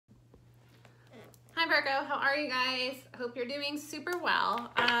Virgo, how are you guys? I hope you're doing super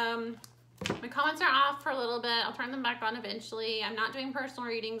well. My comments are off for a little bit. I'll turn them back on eventually. I'm not doing personal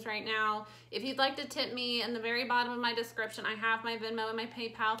readings right now. If you'd like to tip me, in the very bottom of my description, I have my Venmo and my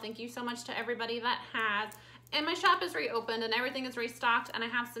PayPal. Thank you so much to everybody that has. And my shop is reopened and everything is restocked, and I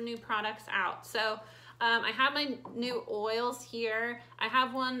have some new products out. So I have my new oils here. I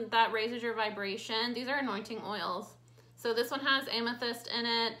have one that raises your vibration. These are anointing oils. So this one has amethyst in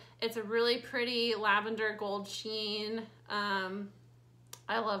it. It's a really pretty lavender gold sheen. I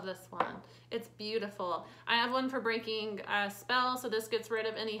love this one. It's beautiful. I have one for breaking spells, so this gets rid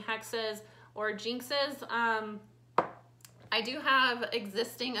of any hexes or jinxes. I do have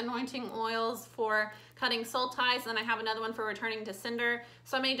existing anointing oils for cutting soul ties, and I have another one for returning to sender.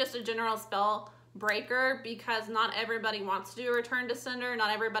 So I made just a general spell breaker because not everybody wants to do a return to sender. Not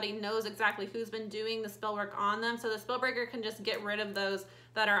everybody knows exactly who's been doing the spell work on them. So the spell breaker can just get rid of those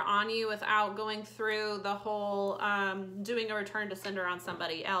that are on you without going through the whole doing a return to sender on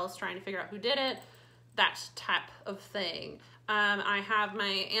somebody else, trying to figure out who did it, that type of thing. I have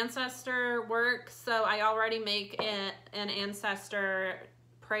my ancestor work, so I already make an ancestor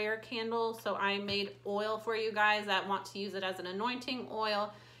prayer candle. So I made oil for you guys that want to use it as an anointing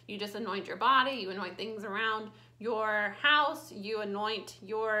oil. You just anoint your body, you anoint things around your house, you anoint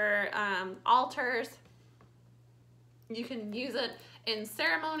your altars. You can use it in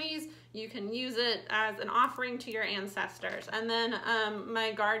ceremonies, you can use it as an offering to your ancestors. And then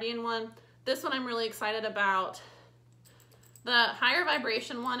my guardian one, this one I'm really excited about. The higher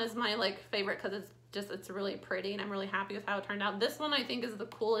vibration one is my favorite because it's really pretty and I'm really happy with how it turned out. This one I think is the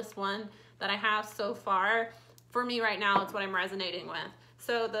coolest one that I have so far. For me right now, it's what I'm resonating with.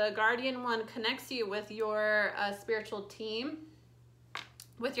 So the guardian one connects you with your spiritual team,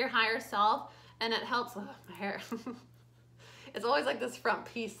 with your higher self, and it helps, oh, my hair. It's always like this front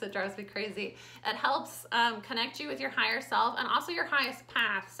piece that drives me crazy. It helps connect you with your higher self and also your highest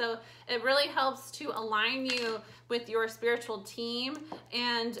path. So it really helps to align you with your spiritual team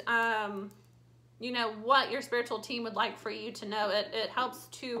and you know what your spiritual team would like for you to know. It helps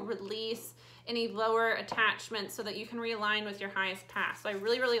to release any lower attachments so that you can realign with your highest path. So I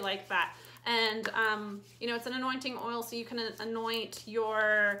really, really like that. And you know, it's an anointing oil, so you can anoint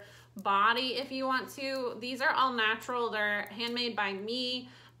your body if you want to. These are all natural. They're handmade by me.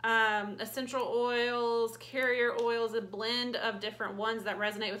 Essential oils, carrier oils, a blend of different ones that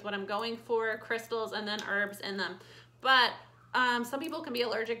resonate with what I'm going for, crystals, and then herbs in them. But some people can be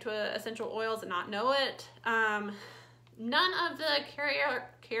allergic to essential oils and not know it. None of the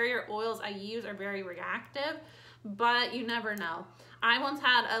carrier oils I use are very reactive, but you never know. I once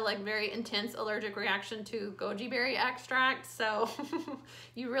had a very intense allergic reaction to goji berry extract, so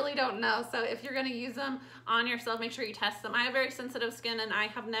you really don't know. So if you're gonna use them on yourself, make sure you test them. I have very sensitive skin and I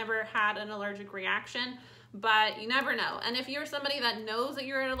have never had an allergic reaction, but you never know. And if you're somebody that knows that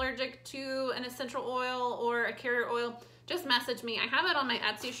you're allergic to an essential oil or a carrier oil, just message me. I have it on my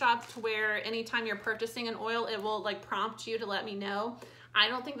Etsy shop to where anytime you're purchasing an oil, it will prompt you to let me know. I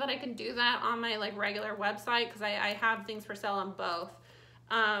don't think that I can do that on my regular website because I have things for sale on both.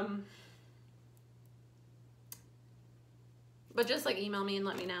 But just email me and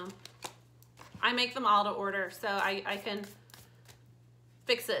let me know. I make them all to order, so I can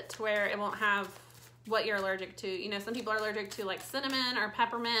fix it to where it won't have what you're allergic to. You know, some people are allergic to cinnamon or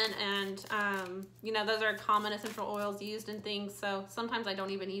peppermint, and you know, those are common essential oils used in things. So sometimes I don't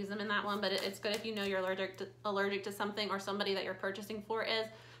even use them in that one, but it's good if you know you're allergic to something, or somebody that you're purchasing for is.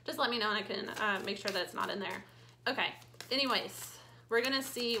 Just let me know and I can make sure that it's not in there. Okay, anyways, we're gonna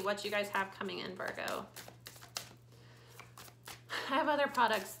see what you guys have coming in, Virgo. I have other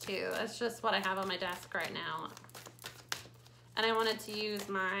products too. It's just what I have on my desk right now. And I wanted to use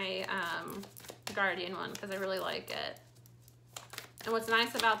my guardian one because I really like it. And what's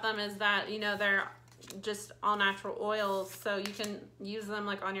nice about them is that, you know, they're just all natural oils, so you can use them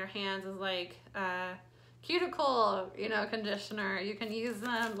on your hands as cuticle, you know, conditioner. You can use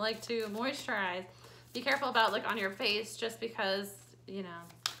them to moisturize. Be careful about on your face, just because, you know,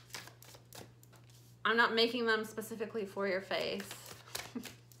 I'm not making them specifically for your face.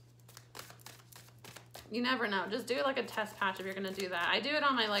 You never know. Just do a test patch if you're gonna do that. I do it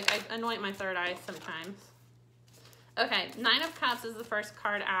on my I anoint my third eye sometimes. Okay, 9 of Cups is the first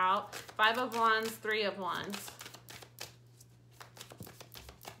card out. 5 of Wands, 3 of Wands.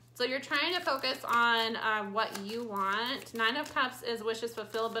 So you're trying to focus on what you want. 9 of Cups is wishes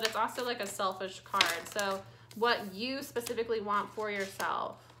fulfilled, but it's also a selfish card. So what you specifically want for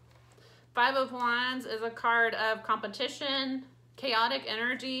yourself. 5 of Wands is a card of competition, chaotic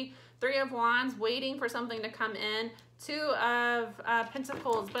energy. 3 of Wands, waiting for something to come in Two of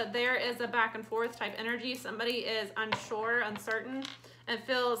Pentacles, but there is a back and forth type energy. Somebody is unsure, uncertain, and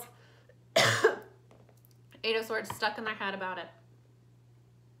feels Eight of Swords stuck in their head about it.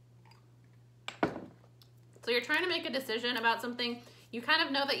 So you're trying to make a decision about something. You kind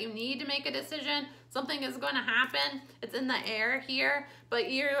of know that you need to make a decision. Something is going to happen. It's in the air here,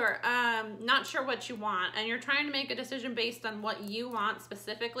 but you're not sure what you want. And you're trying to make a decision based on what you want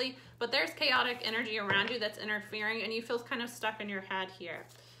specifically. But there's chaotic energy around you that's interfering, and you feel kind of stuck in your head here.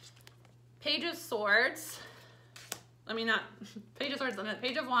 Page of Swords. I mean, not Page of Swords,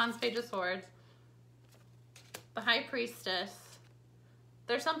 Page of Wands, Page of Swords. The High Priestess.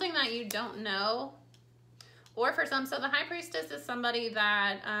 There's something that you don't know. Or for some, so the High Priestess is somebody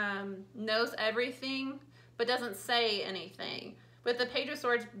that knows everything but doesn't say anything. With the Page of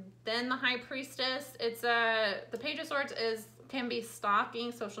Swords, then the High Priestess, it's the Page of Swords can be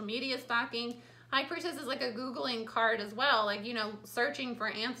stalking, social media stalking. High Priestess is like a Googling card as well, like, you know, searching for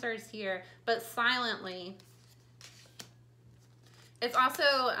answers here, but silently. It's also,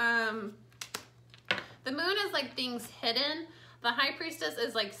 the Moon is like things hidden. The High Priestess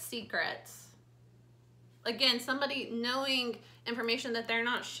is like secrets. Again, somebody knowing information that they're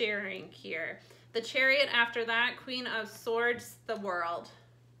not sharing here. The Chariot after that, Queen of Swords, the World.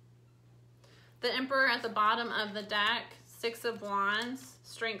 The Emperor at the bottom of the deck, Six of Wands,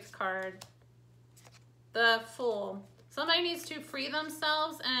 Strength card. The Fool. Somebody needs to free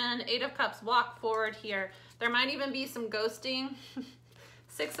themselves, and Eight of Cups, walk forward here. There might even be some ghosting.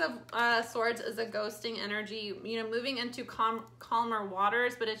 Six of Swords is a ghosting energy, you know, moving into calmer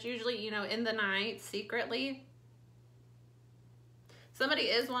waters, but it's usually, you know, in the night, secretly. Somebody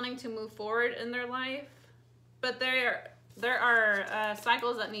is wanting to move forward in their life, but there are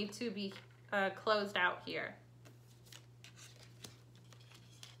cycles that need to be closed out here.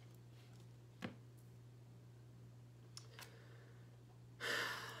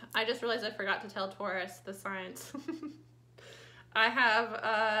 I just realized I forgot to tell Taurus the signs. I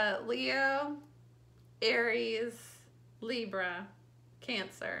have Leo, Aries, Libra,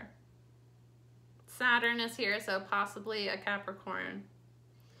 Cancer. Saturn is here, so possibly a Capricorn.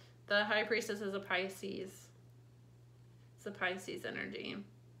 The High Priestess is a Pisces. It's a Pisces energy.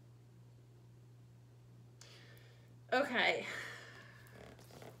 Okay.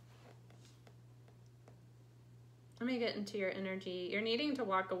 Let me get into your energy. You're needing to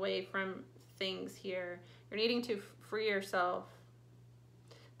walk away from things here. You're needing to free yourself.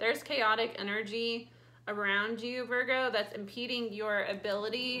 There's chaotic energy around you, Virgo, that's impeding your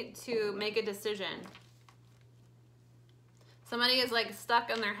ability to make a decision. Somebody is like stuck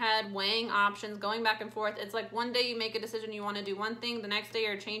in their head, weighing options, going back and forth. It's like one day you make a decision, you want to do one thing, the next day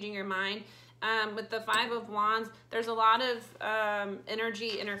you're changing your mind. With the Five of Wands, there's a lot of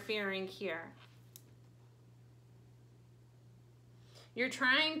energy interfering here. You're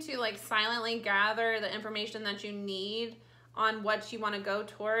trying to like silently gather the information that you need on what you want to go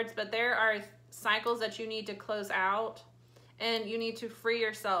towards, but there are cycles that you need to close out, and you need to free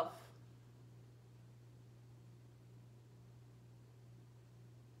yourself.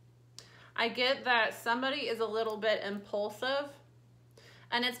 I get that somebody is a little bit impulsive,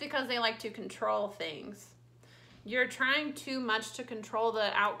 and it's because they like to control things. You're trying too much to control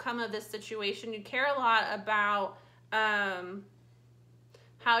the outcome of this situation. You care a lot about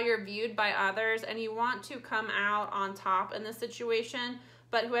how you're viewed by others, and you want to come out on top in this situation,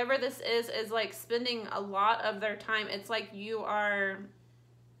 but whoever this is like spending a lot of their time. It's like you are,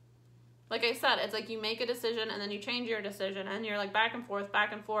 like I said, it's like you make a decision and then you change your decision, and you're like back and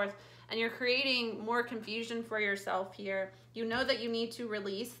forth, and you're creating more confusion for yourself here. You know that you need to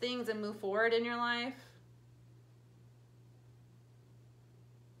release things and move forward in your life.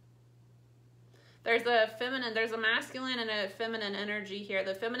 There's a masculine and a feminine energy here.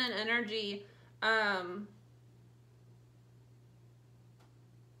 The feminine energy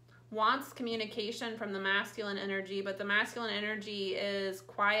wants communication from the masculine energy, but the masculine energy is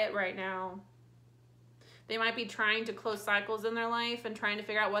quiet right now. They might be trying to close cycles in their life and trying to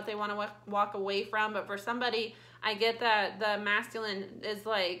figure out what they want to walk away from. But for somebody, I get that the masculine is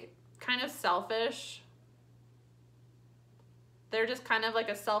like kind of selfish. They're just kind of like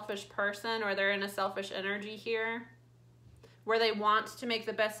a selfish person, or they're in a selfish energy here where they want to make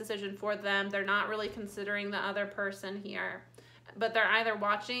the best decision for them. They're not really considering the other person here, but they're either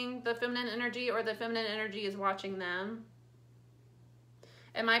watching the feminine energy or the feminine energy is watching them.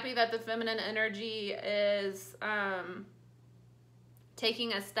 It might be that the feminine energy is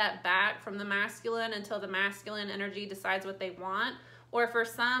taking a step back from the masculine until the masculine energy decides what they want. Or for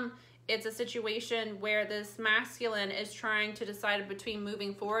some, it's a situation where this masculine is trying to decide between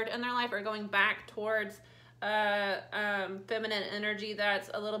moving forward in their life or going back towards feminine energy that's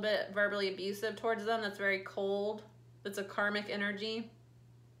a little bit verbally abusive towards them, that's very cold. It's a karmic energy.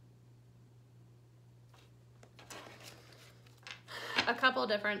 A couple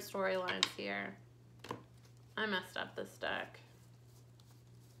different storylines here. I messed up this deck.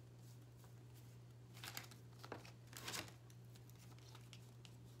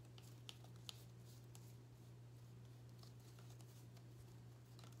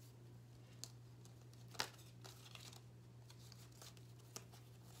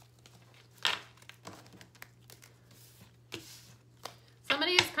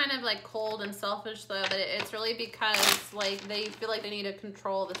 Somebody is kind of like cold and selfish though, but it's really because like they feel like they need to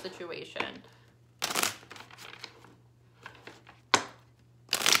control the situation.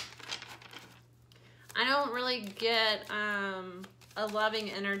 I don't really get a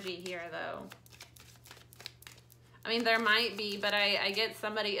loving energy here though. I mean, there might be, but I get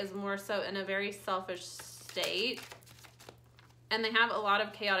somebody is more so in a very selfish state, and they have a lot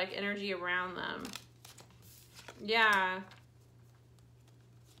of chaotic energy around them. Yeah.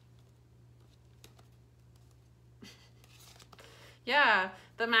 Yeah,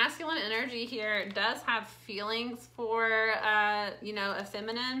 the masculine energy here does have feelings for, you know, a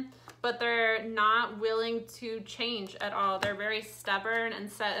feminine, but they're not willing to change at all. They're very stubborn and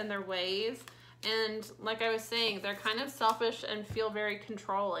set in their ways. And like I was saying, they're kind of selfish and feel very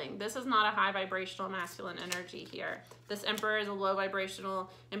controlling. This is not a high vibrational masculine energy here. This emperor is a low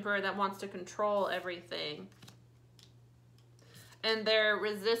vibrational emperor that wants to control everything. And they're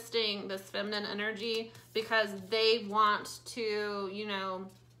resisting this feminine energy because they want to, you know,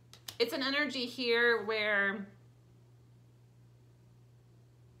 it's an energy here where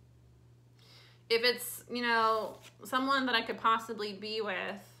if it's, you know, someone that I could possibly be with,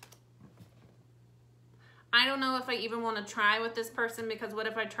 I don't know if I even want to try with this person, because what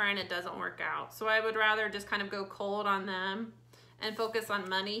if I try and it doesn't work out? So I would rather just kind of go cold on them and focus on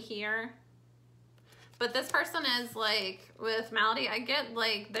money here. But this person is like, with Malady, I get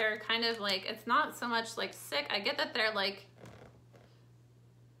like, they're kind of like, it's not so much like sick. I get that they're like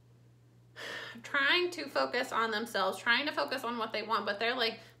trying to focus on themselves, trying to focus on what they want, but they're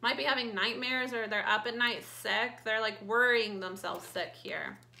like, might be having nightmares, or they're up at night sick. They're like worrying themselves sick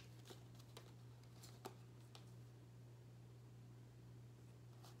here.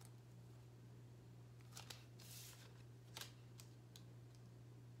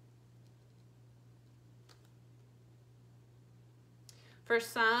 For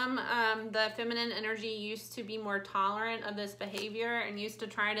some, the feminine energy used to be more tolerant of this behavior and used to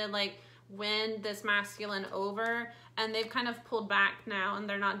try to like win this masculine over, and they've kind of pulled back now and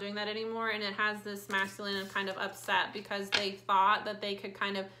they're not doing that anymore, and it has this masculine kind of upset because they thought that they could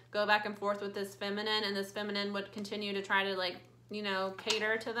kind of go back and forth with this feminine, and this feminine would continue to try to like, you know,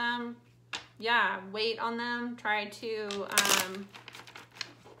 cater to them. Yeah, wait on them, try to,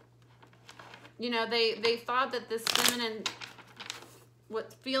 you know, they thought that this feminine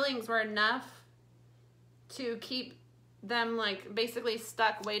what feelings were enough to keep them like basically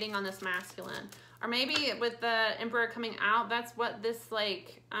stuck waiting on this masculine. Or maybe with the emperor coming out, that's what this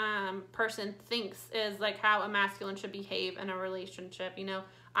like person thinks is like how a masculine should behave in a relationship. You know,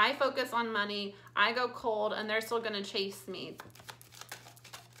 I focus on money, I go cold, and they're still gonna chase me.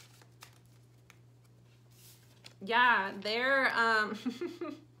 Yeah, they're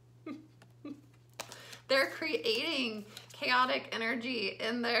creating chaotic energy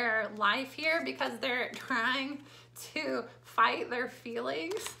in their life here because they're trying to fight their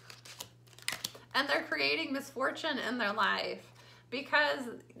feelings, and they're creating misfortune in their life because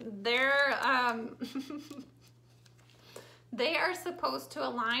they're they are supposed to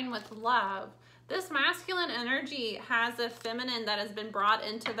align with love. This masculine energy has a feminine that has been brought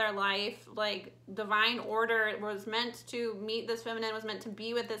into their life, like divine order. It was meant to meet this feminine, was meant to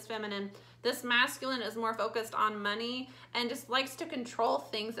be with this feminine. This masculine is more focused on money and just likes to control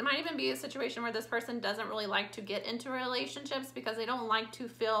things. It might even be a situation where this person doesn't really like to get into relationships because they don't like to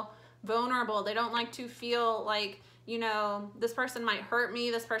feel vulnerable. They don't like to feel like, you know, this person might hurt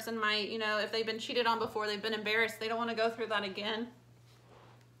me. This person might, you know, if they've been cheated on before, they've been embarrassed. They don't want to go through that again.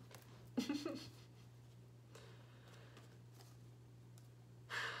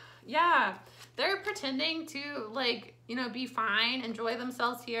 Yeah, they're pretending to like, you know, be fine, enjoy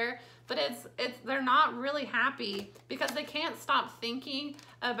themselves here, but they're not really happy because they can't stop thinking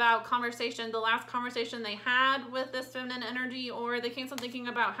about the last conversation they had with this feminine energy, or they can't stop thinking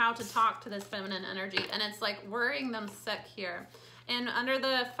about how to talk to this feminine energy, and it's like worrying them sick here. And under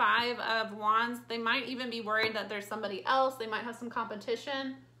the 5 of Wands, they might even be worried that there's somebody else. They might have some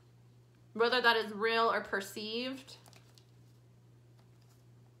competition, whether that is real or perceived.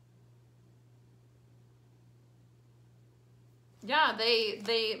 Yeah,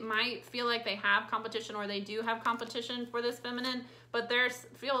 they might feel like they have competition, or they do have competition for this feminine, but they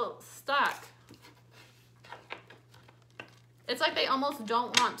feel stuck. It's like they almost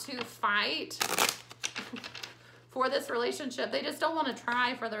don't want to fight for this relationship. They just don't want to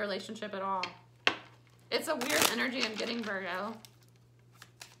try for the relationship at all. It's a weird energy I'm getting, Virgo.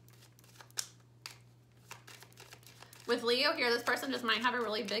 With Leo here, this person just might have a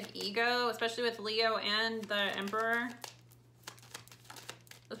really big ego, especially with Leo and the Emperor.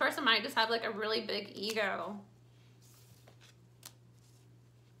 This person might just have like a really big ego.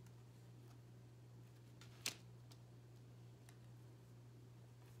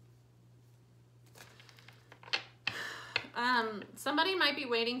 Somebody might be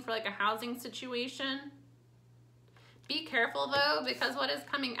waiting for like a housing situation. Be careful though, because what is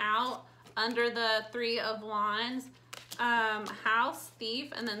coming out under the Three of Wands, house,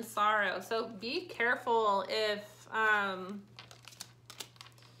 thief, and then sorrow. So be careful if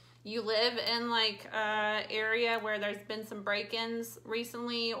you live in like an area where there's been some break-ins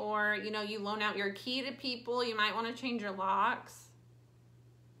recently, or you know, you loan out your key to people. You might want to change your locks.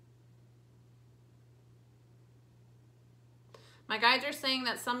 My guides are saying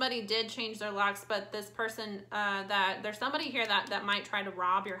that somebody did change their locks, but this person, that there's somebody here that might try to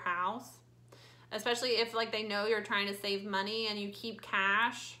rob your house. Especially if like they know you're trying to save money and you keep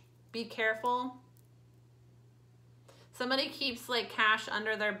cash. Be careful. Somebody keeps like cash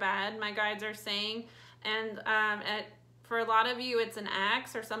under their bed, my guides are saying. And for a lot of you, it's an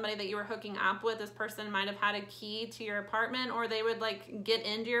ex or somebody that you were hooking up with. This person might have had a key to your apartment, or they would like get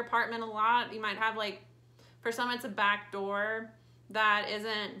into your apartment a lot. You might have like, for some it's a back door that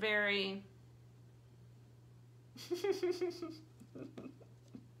isn't very...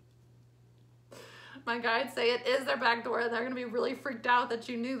 My guides say it is their back door, and they're going to be really freaked out that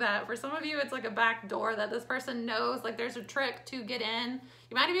you knew that. For some of you, it's like a back door that this person knows, like there's a trick to get in.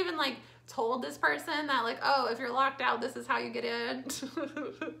 You might have even like told this person that like, oh, if you're locked out, this is how you get in.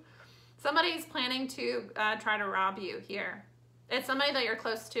 Somebody's planning to try to rob you here. It's somebody that you're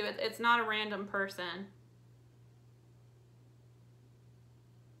close to. It's not a random person.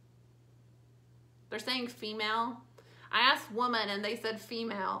 They're saying female. I asked woman and they said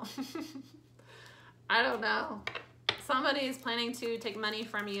female. I don't know. Somebody is planning to take money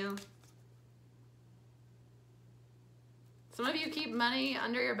from you. Some of you keep money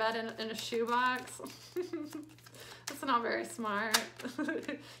under your bed in a shoebox. That's not very smart.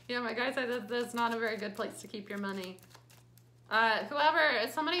 Yeah, my guy said that that's not a very good place to keep your money. Whoever,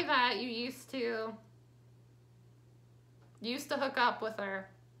 it's somebody that you used to hook up with her.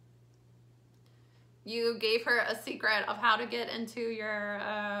 You gave her a secret of how to get into your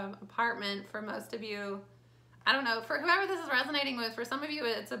apartment. For most of you, I don't know, for whoever this is resonating with, for some of you,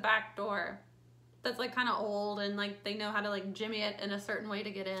 it's a back door that's like kind of old and like they know how to like jimmy it in a certain way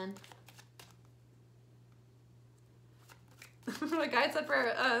to get in. My guy said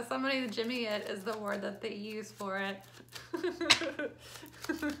for somebody to jimmy it is the word that they use for it.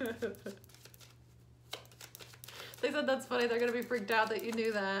 They said that's funny. They're going to be freaked out that you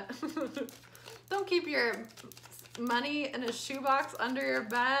knew that. Don't keep your money in a shoebox under your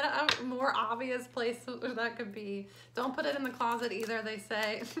bed. A more obvious place that could be. Don't put it in the closet either, they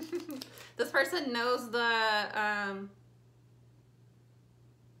say. This person knows the...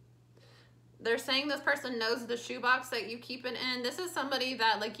 they're saying this person knows the shoebox that you keep it in. This is somebody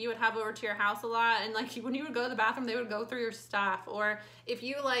that like you would have over to your house a lot, and like when you would go to the bathroom, they would go through your stuff. Or if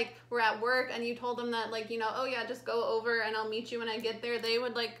you like were at work and you told them that like, you know, oh yeah, just go over and I'll meet you when I get there, they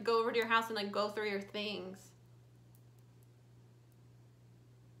would like go over to your house and like go through your things.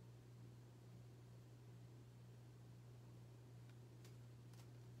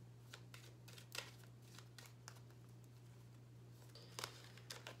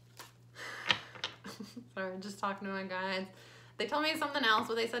 Sorry, just talking to my guides. They told me something else,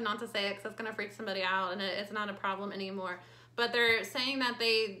 but they said not to say it because it's going to freak somebody out and it's not a problem anymore. But they're saying that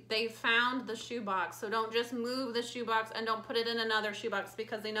they found the shoebox. So don't just move the shoebox and don't put it in another shoebox,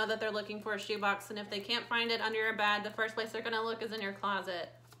 because they know that they're looking for a shoebox. And if they can't find it under your bed, the first place they're going to look is in your closet.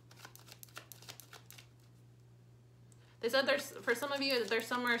 They said there's, for some of you, there's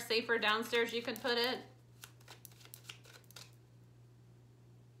somewhere safer downstairs you could put it.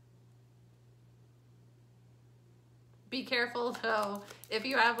 Be careful though, if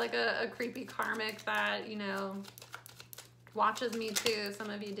you have like a creepy karmic that, you know, watches me too, some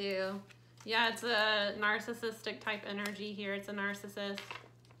of you do. Yeah, it's a narcissistic type energy here. It's a narcissist.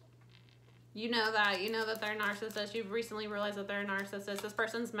 You know that they're a narcissist. You've recently realized that they're a narcissist. This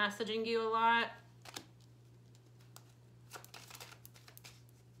person's messaging you a lot.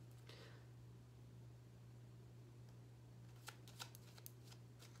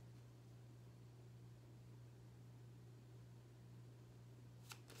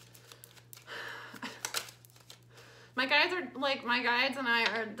 My guides and I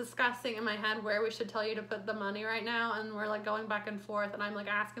are discussing in my head where we should tell you to put the money right now, and we're like going back and forth, and I'm like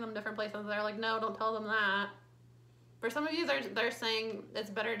asking them different places, and they're like, no, don't tell them that. For some of you, they're saying it's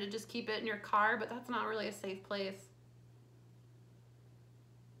better to just keep it in your car, but that's not really a safe place.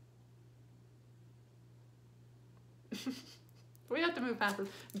 We have to move past this.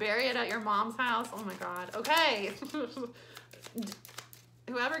 Bury it at your mom's house. Oh my God. Okay.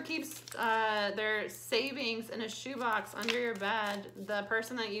 Whoever keeps their savings in a shoebox under your bed, the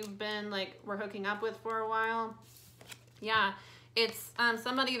person that you've been were hooking up with for a while, yeah, it's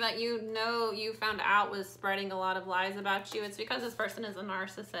somebody that you know you found out was spreading a lot of lies about you. It's because this person is a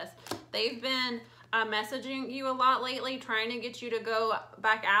narcissist. They've been messaging you a lot lately, trying to get you to go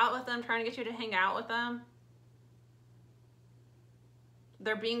back out with them, trying to get you to hang out with them.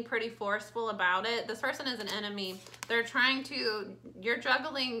 They're being pretty forceful about it. This person is an enemy. They're trying to, you're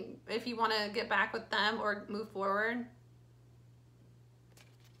juggling if you want to get back with them or move forward.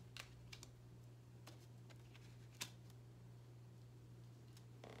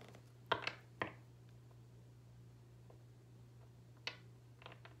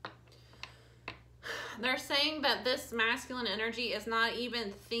 They're saying that this masculine energy is not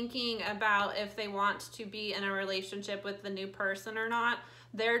even thinking about if they want to be in a relationship with the new person or not.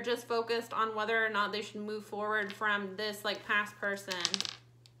 They're just focused on whether or not they should move forward from this past person.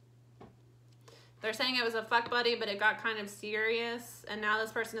 They're saying it was a fuck buddy, but it got kind of serious, and now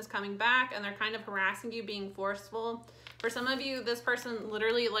this person is coming back and they're kind of harassing you, being forceful. For some of you, this person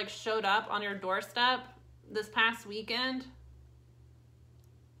literally showed up on your doorstep this past weekend.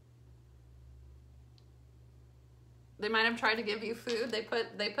 They might have tried to give you food. They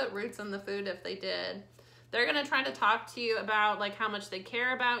put roots in the food if they did. They're gonna try to talk to you about how much they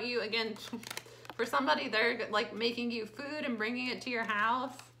care about you. Again, for somebody, they're making you food and bringing it to your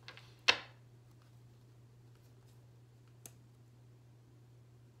house.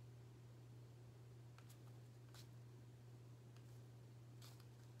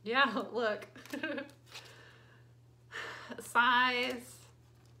 Yeah, look. Size,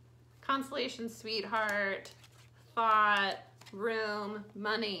 constellation, sweetheart, thought, room,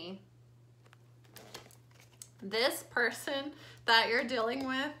 money. This person that you're dealing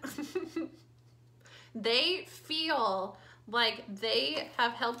with, they feel like they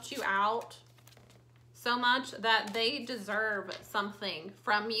have helped you out so much that they deserve something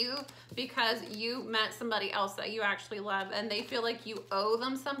from you because you met somebody else that you actually love, and they feel like you owe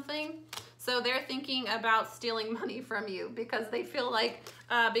them something. So they're thinking about stealing money from you because they feel like,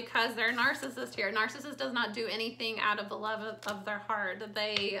 because they're a narcissist here. Narcissist does not do anything out of the love of their heart.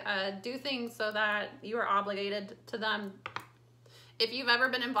 They do things so that you are obligated to them. If you've ever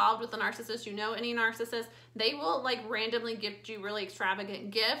been involved with a narcissist, you know any narcissist, they will randomly gift you really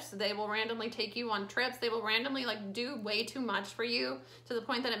extravagant gifts. They will randomly take you on trips. They will randomly do way too much for you to the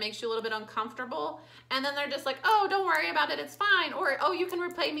point that it makes you a little bit uncomfortable. And then they're just like, oh, don't worry about it, it's fine. Or, oh, you can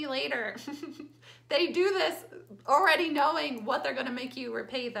repay me later. They do this already knowing what they're gonna make you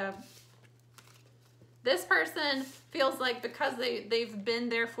repay them. This person feels like because they've been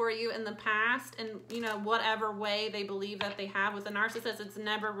there for you in the past, and whatever way they believe that they have with a narcissist, it's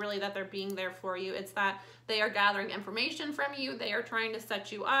never really that they're being there for you. It's that they are gathering information from you. They are trying to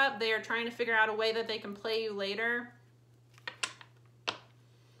set you up. They are trying to figure out a way that they can play you later.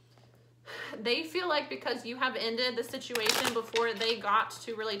 They feel like because you have ended the situation before they got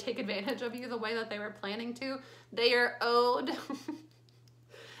to really take advantage of you the way that they were planning to, they are owed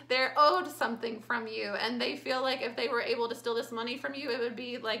they're owed something from you, and they feel like if they were able to steal this money from you, it would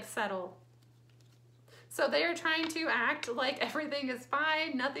be settled. So they are trying to act like everything is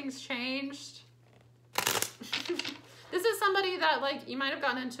fine, nothing's changed. This is somebody that you might have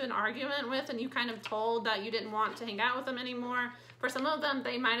gotten into an argument with, and you kind of told that you didn't want to hang out with them anymore. For some of them,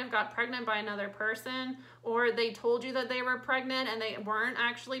 they might have got pregnant by another person, or they told you that they were pregnant and they weren't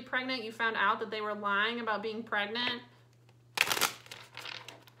actually pregnant. You found out that they were lying about being pregnant.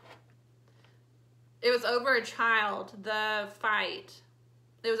 It was over a child, the fight.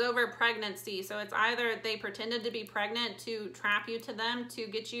 It was over pregnancy. So it's either they pretended to be pregnant to trap you to them, to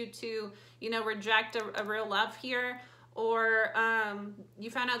get you to, reject a real love here, or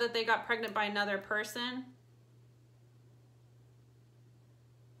you found out that they got pregnant by another person.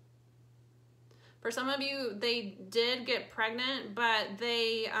 For some of you, they did get pregnant, but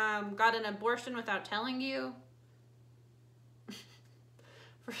they got an abortion without telling you.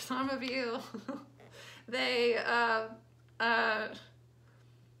 For some of you, they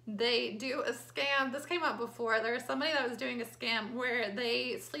do a scam. This came up before. There was somebody that was doing a scam where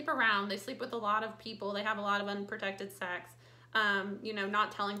they sleep around. They sleep with a lot of people. They have a lot of unprotected sex. you know,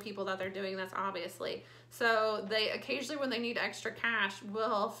 not telling people that they're doing this, obviously. So they occasionally, when they need extra cash,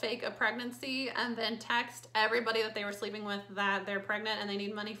 will fake a pregnancy and then text everybody that they were sleeping with that they're pregnant and they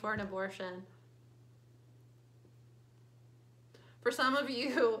need money for an abortion. For some of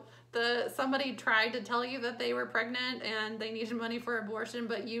you, somebody tried to tell you that they were pregnant and they needed money for abortion,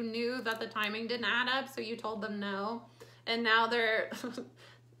 but you knew that the timing didn't add up, so you told them no. And now they're,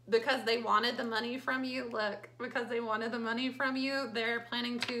 because they wanted the money from you, look, because they wanted the money from you, they're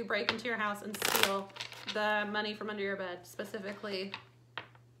planning to break into your house and steal the money from under your bed, specifically.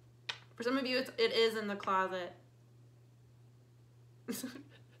 For some of you, it is in the closet.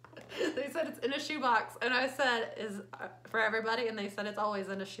 They said it's in a shoebox, and I said, is for everybody, and they said it's always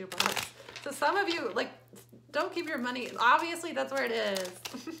in a shoebox. So some of you, like, don't keep your money, obviously that's where it is.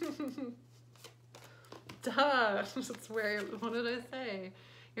 Duh, that's where, what did I say?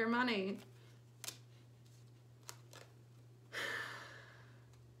 Your money.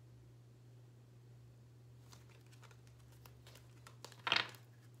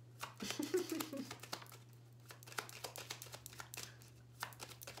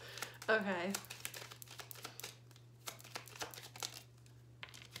 Okay.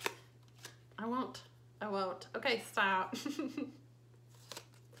 I won't. Okay, stop.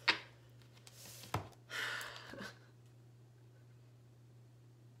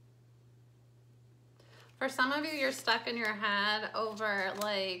 For some of you, you're stuck in your head over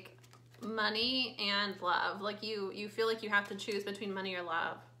like money and love. Like you feel like you have to choose between money or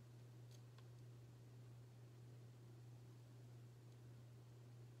love.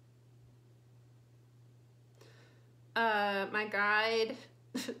 My guide,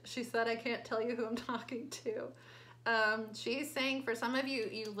 she said, I can't tell you who I'm talking to. She's saying for some of you,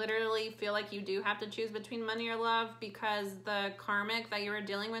 you literally feel like you do have to choose between money or love because the karmic that you were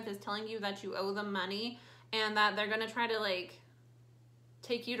dealing with is telling you that you owe them money and that they're going to try to like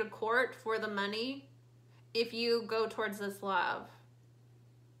take you to court for the money if you go towards this love.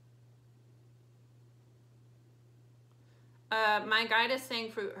 My guide is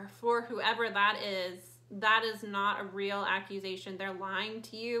saying for whoever that is not a real accusation. They're lying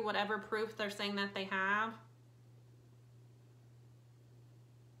to you, whatever proof they're saying that they have.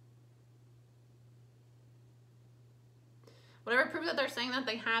 Whatever proof that they're saying that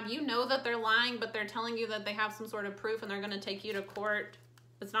they have, you know that they're lying, but they're telling you that they have some sort of proof and they're going to take you to court.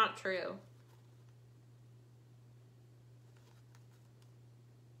 It's not true.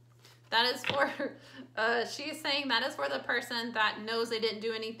 That is for, she's saying that is for the person that knows they didn't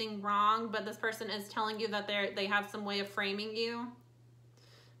do anything wrong, but this person is telling you that they have some way of framing you.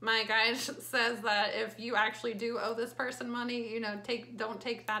 My guide says that if you actually do owe this person money, you know, don't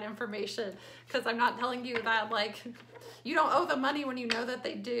take that information, because I'm not telling you that, like, you don't owe the money when you know that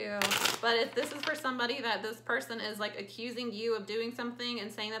they do. But if this is for somebody that this person is like accusing you of doing something and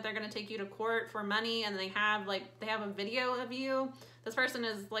saying that they're going to take you to court for money, and they have a video of you, this person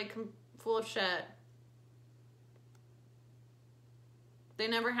is like full of shit. They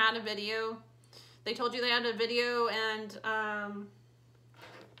never had a video. They told you they had a video, and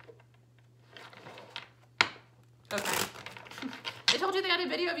okay. They told you they had a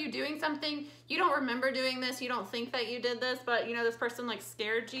video of you doing something. You don't remember doing this. You don't think that you did this, but you know this person like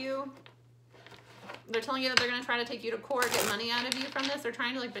scared you. They're telling you that they're going to try to take you to court, get money out of you from this. They're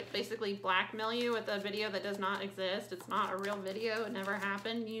trying to like basically blackmail you with a video that does not exist. It's not a real video. It never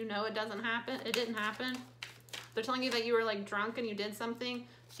happened. You know it doesn't happen. It didn't happen. They're telling you that you were like drunk and you did something.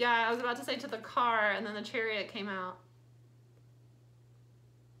 Yeah, I was about to say to the car, and then the chariot came out.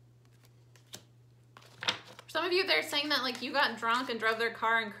 Some of you, they're saying that like you got drunk and drove their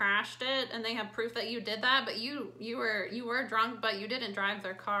car and crashed it, and they have proof that you did that, but you were drunk, but you didn't drive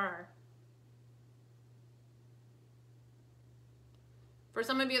their car. For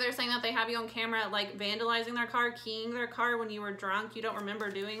some of you, they're saying that they have you on camera like vandalizing their car, keying their car when you were drunk. You don't remember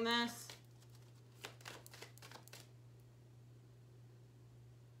doing this.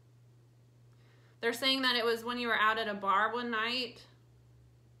 They're saying that it was when you were out at a bar one night.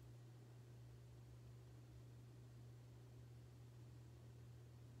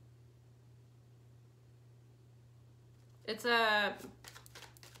 It's a,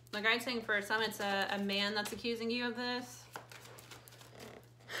 like I'm saying, for some, it's a man that's accusing you of this.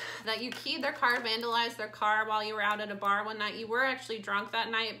 That you keyed their car, vandalized their car while you were out at a bar one night. You were actually drunk that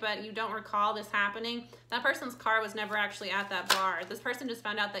night, but you don't recall this happening. That person's car was never actually at that bar. This person just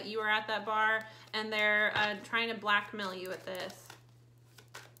found out that you were at that bar, and they're trying to blackmail you with this.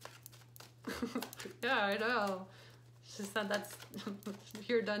 Yeah, I know. She said that's,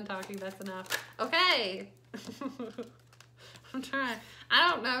 you're done talking, that's enough. Okay. I'm trying. I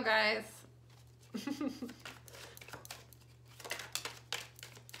don't know, guys.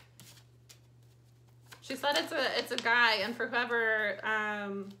 She said it's a guy, and for whoever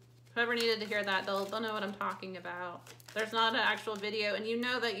needed to hear that, they'll know what I'm talking about. There's not an actual video, and you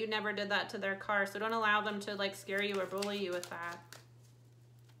know that you never did that to their car, so don't allow them to like scare you or bully you with that.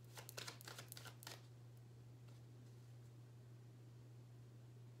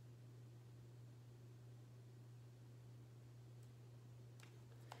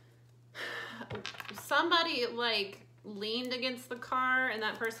 Somebody like leaned against the car, and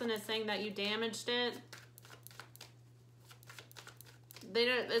that person is saying that you damaged it.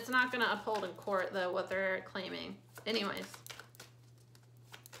 It's not going to uphold in court, though, what they're claiming. Anyways.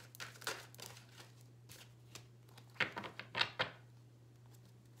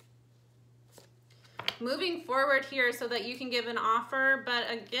 Moving forward here so that you can give an offer,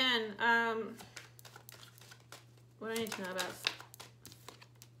 but again, what do I need to know about?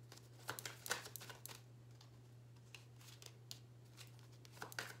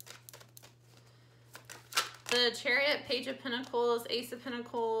 The Chariot, Page of Pentacles, Ace of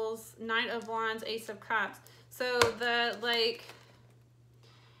Pentacles, Knight of Wands, Ace of Cups. So the, like,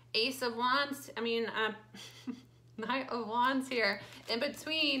 Ace of Wands, I mean, Knight of Wands here. In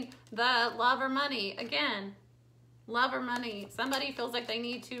between the love or money. Again, love or money. Somebody feels like they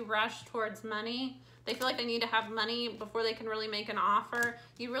need to rush towards money. They feel like they need to have money before they can really make an offer.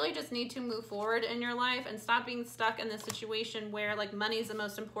 You really just need to move forward in your life and stop being stuck in this situation where, like, money is the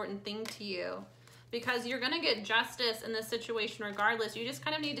most important thing to you. Because you're going to get justice in this situation regardless. You just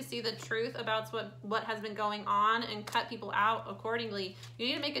kind of need to see the truth about what has been going on and cut people out accordingly. You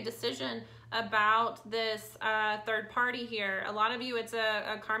need to make a decision about this third party here. A lot of you, it's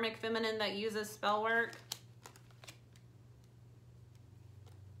a karmic feminine that uses spell work.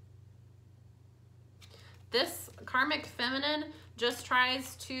 This karmic feminine just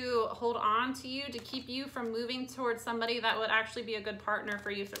tries to hold on to you to keep you from moving towards somebody that would actually be a good partner for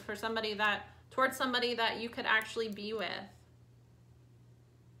you, for somebody that towards somebody that you could actually be with.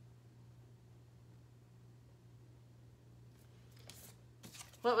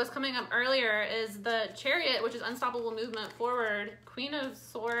 What was coming up earlier is the Chariot, which is unstoppable movement forward, Queen of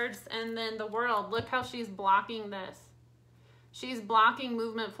Swords, and then the World. Look how she's blocking this. She's blocking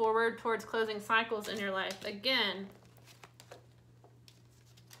movement forward towards closing cycles in your life. Again,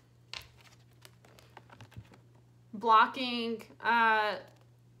 blocking,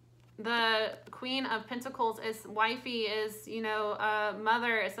 the Queen of Pentacles is wifey, is, you know,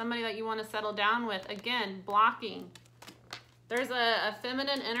 mother, is somebody that you want to settle down with. Again, blocking. There's a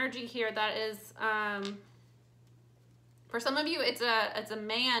feminine energy here that is, for some of you, it's a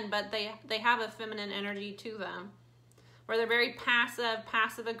man, but they have a feminine energy to them, where they're very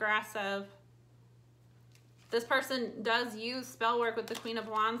passive aggressive. This person does use spell work with the Queen of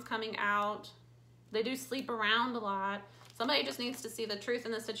Wands coming out. They do sleep around a lot. Somebody just needs to see the truth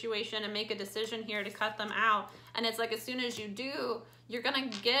in the situation and make a decision here to cut them out. And it's like, as soon as you do, you're going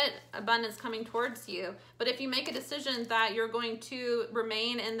to get abundance coming towards you. But if you make a decision that you're going to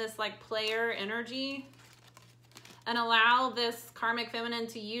remain in this like player energy and allow this karmic feminine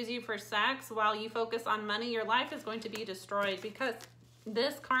to use you for sex while you focus on money, your life is going to be destroyed, because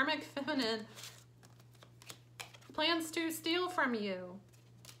this karmic feminine plans to steal from you.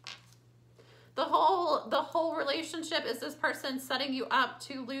 The whole relationship is this person setting you up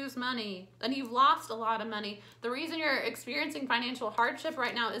to lose money, and you've lost a lot of money. The reason you're experiencing financial hardship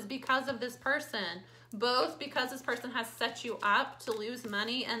right now is because of this person. Both because this person has set you up to lose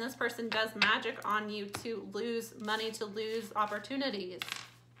money, and this person does magic on you to lose money, to lose opportunities.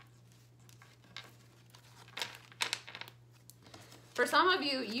 For some of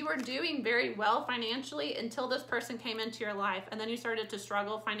you, you were doing very well financially until this person came into your life, and then you started to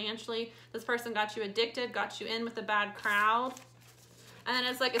struggle financially. This person got you addicted, got you in with a bad crowd. And then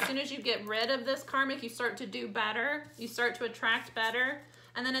it's like, as soon as you get rid of this karmic, you start to do better. You start to attract better.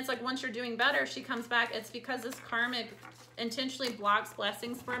 And then it's like, once you're doing better, she comes back. It's because this karmic intentionally blocks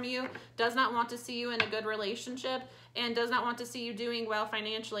blessings from you, does not want to see you in a good relationship, and does not want to see you doing well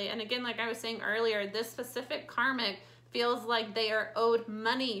financially. And again, like I was saying earlier, this specific karmic feels like they are owed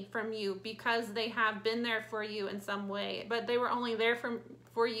money from you because they have been there for you in some way, but they were only there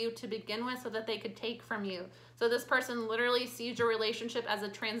for you to begin with so that they could take from you. So this person literally sees your relationship as a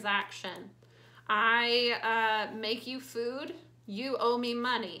transaction. I make you food, you owe me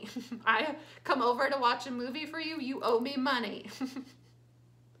money. I come over to watch a movie for you, you owe me money.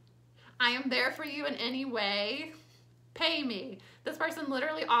 I am there for you in any way, pay me. This person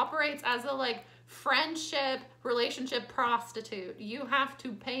literally operates as a like friendship, relationship prostitute. You have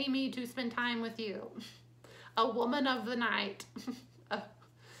to pay me to spend time with you. A woman of the night.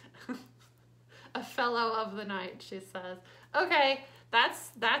 A fellow of the night, she says. Okay,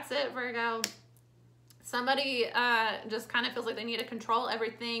 that's it, Virgo. Somebody just kind of feels like they need to control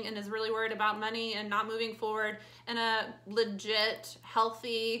everything and is really worried about money and not moving forward in a legit,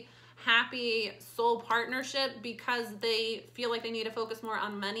 healthy, happy soul partnership because they feel like they need to focus more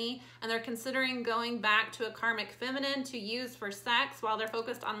on money, and they're considering going back to a karmic feminine to use for sex while they're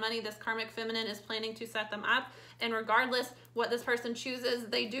focused on money. This karmic feminine is planning to set them up, and regardless what this person chooses,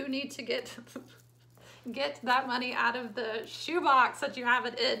 they do need to get that money out of the shoebox that you have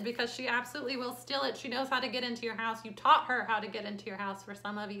it in, because she absolutely will steal it. She knows how to get into your house. You taught her how to get into your house for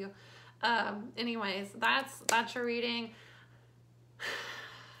some of you. Anyways, that's your reading.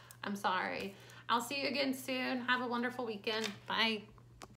 I'm sorry. I'll see you again soon. Have a wonderful weekend. Bye.